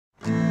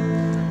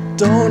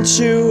Don't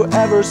you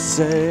ever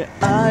say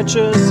I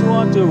just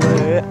walked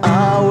away.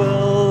 I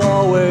will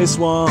always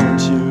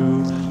want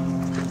you.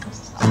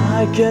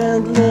 I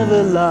can't live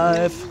a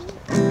life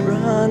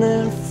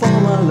running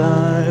for my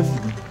life.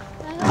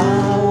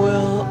 I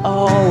will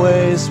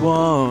always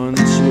want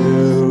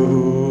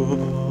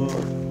you.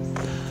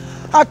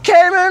 I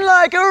came in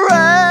like a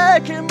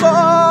wrecking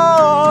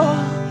ball.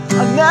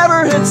 I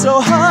never hit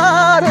so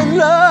hard in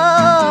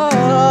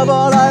love.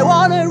 All I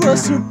wanted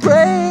was to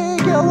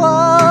break your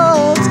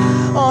walls.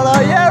 All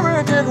I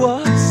ever did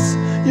was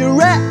you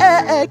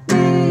wrecked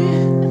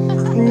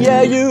me.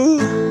 Yeah, you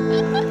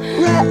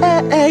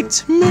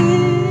wrecked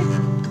me.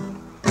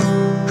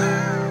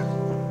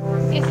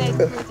 Ihr seid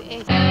gut,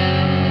 echt.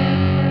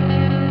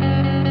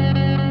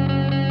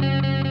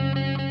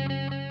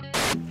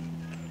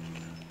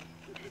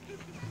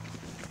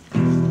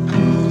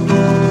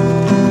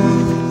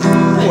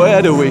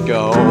 Where do we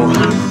go?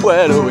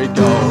 Where do we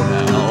go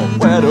now?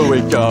 Where do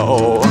we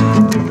go?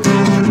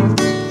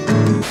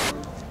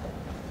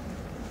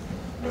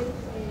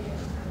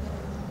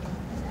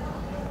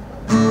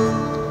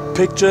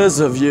 Pictures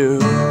of you,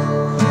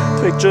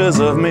 pictures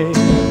of me,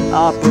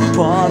 up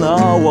upon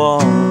our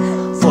wall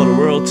for the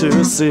world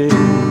to see.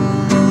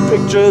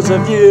 Pictures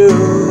of you,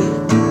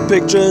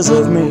 pictures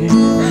of me,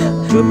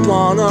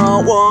 upon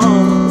our wall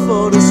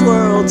for this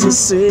world to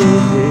see.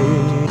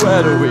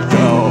 Where do we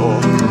go?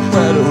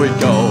 Where do we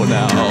go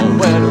now?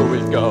 Where do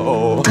we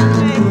go?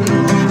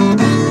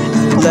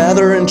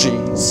 Leather and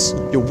jeans,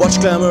 your watch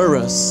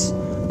glamorous.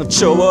 Not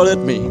sure what it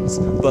means,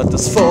 but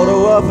this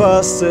photo of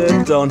us,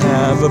 it don't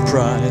have a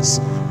price.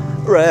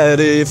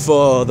 Ready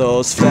for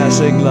those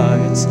flashing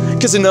lights,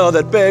 'cause you know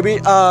that baby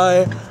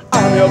I'm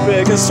your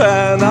biggest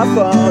fan. I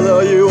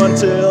follow you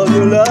until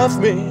you love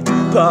me.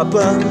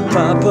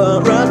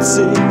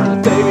 Paparazzi,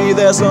 baby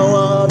there's no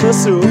other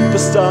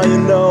superstar. You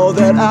know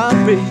that I'll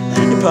be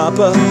your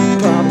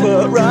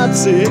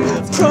paparazzi.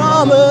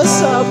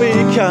 Promise I'll be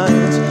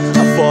kind.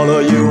 I'll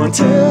follow you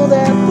until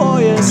that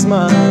boy is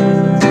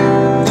mine.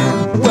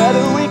 Where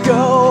do we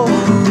go?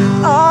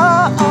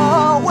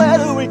 Oh, where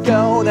do we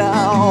go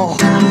now?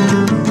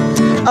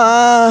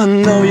 I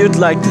know you'd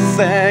like to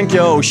think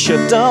your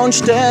shit don't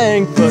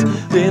stink, but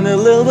lean a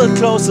little bit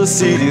closer,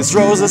 see these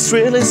roses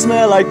really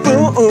smell like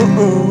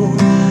boo.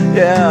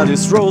 Yeah,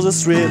 these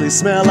roses really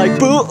smell like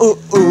boo.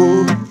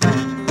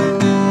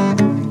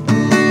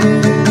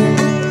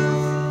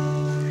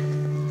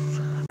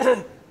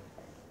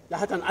 Er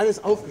hat dann alles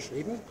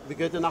aufgeschrieben, wie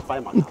geht er nach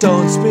Weimar?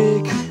 Don't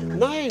speak,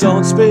 Nein!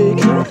 don't speak,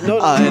 No,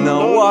 I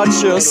know what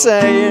you're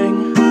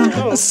saying,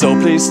 so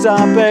please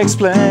stop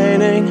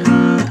explaining.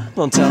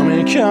 Don't tell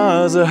me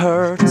 'cause it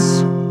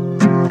hurts.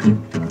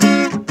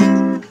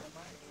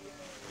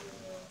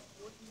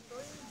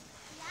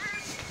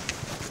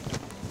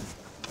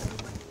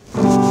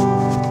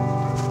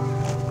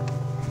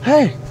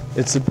 Hey,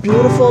 it's a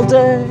beautiful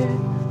day.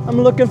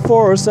 I'm looking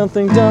for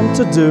something dumb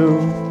to do.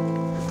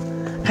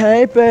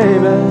 Hey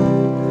baby,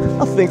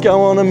 I think I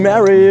wanna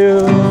marry you.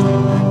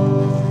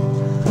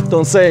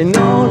 Don't say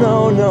no,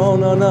 no, no,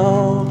 no,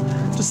 no.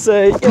 Just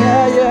say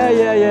yeah, yeah,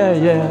 yeah, yeah,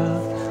 yeah.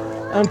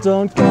 And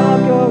don't go,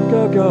 go,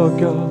 go, go,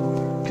 go.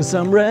 'Cause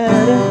I'm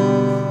ready,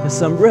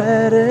 yes I'm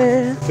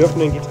ready. Wir dürfen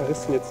den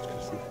Gitarristen jetzt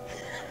küssen.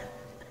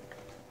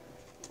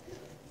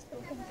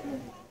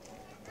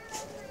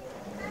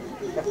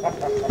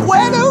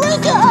 Where do we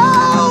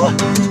go?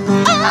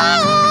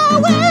 Oh,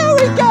 where do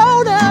we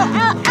go now?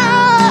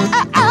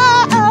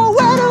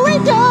 Where do we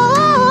go?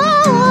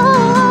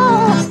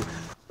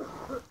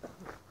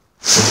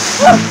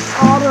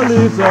 All the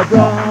leaves are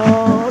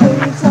brown,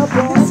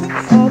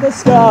 all the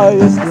sky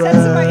is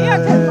gray.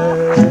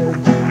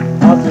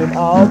 I've been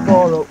out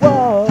for a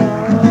while.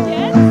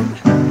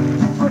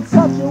 On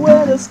such a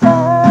winter sky.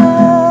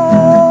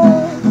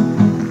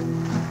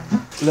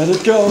 Let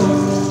it go,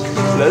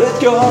 let it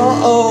go,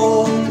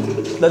 oh,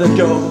 let it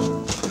go.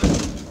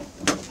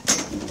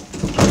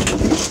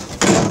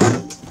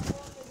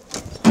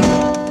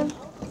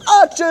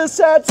 I just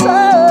had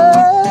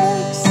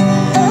sex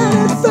and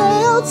it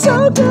felt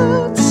so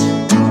good.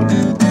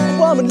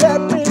 Woman,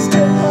 let me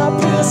stick my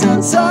peace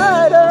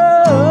inside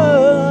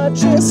her. I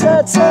just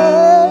had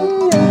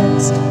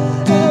sex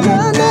and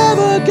I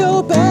never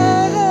go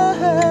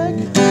back.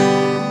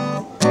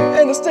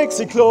 And it's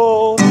Dixie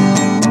Klo.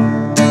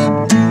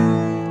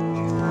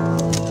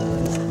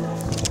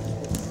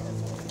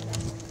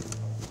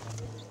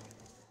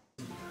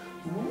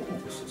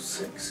 So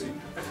sexy.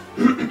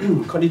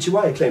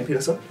 Konnichiwa, ihr kleinen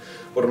Peterson.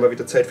 Wurde mal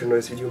wieder Zeit für ein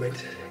neues Video, meint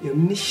ihr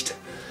nicht?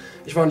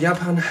 Ich war in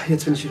Japan,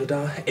 jetzt bin ich wieder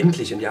da,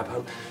 endlich in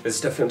Japan. Wer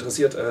sich dafür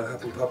interessiert,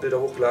 habe ein paar Bilder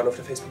hochgeladen auf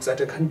der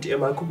Facebook-Seite, könnt ihr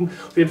mal gucken.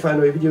 Auf jeden Fall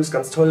neue Videos,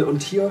 ganz toll.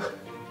 Und hier,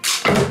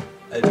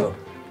 Alter,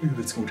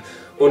 übelst gut.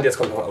 Und jetzt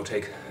kommt noch ein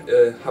Outtake.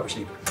 Hab ich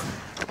lieb.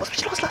 Du musst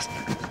mich loslassen.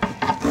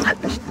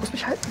 Halt mich, du musst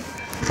mich halten.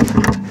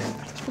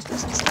 Ich muss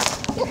loslassen.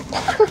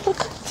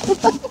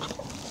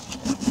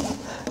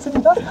 Sind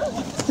die da?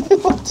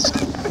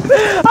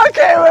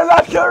 Okay, we're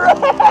not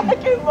correct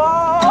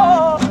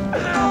anymore.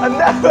 I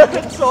never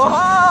hit so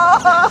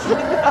hard.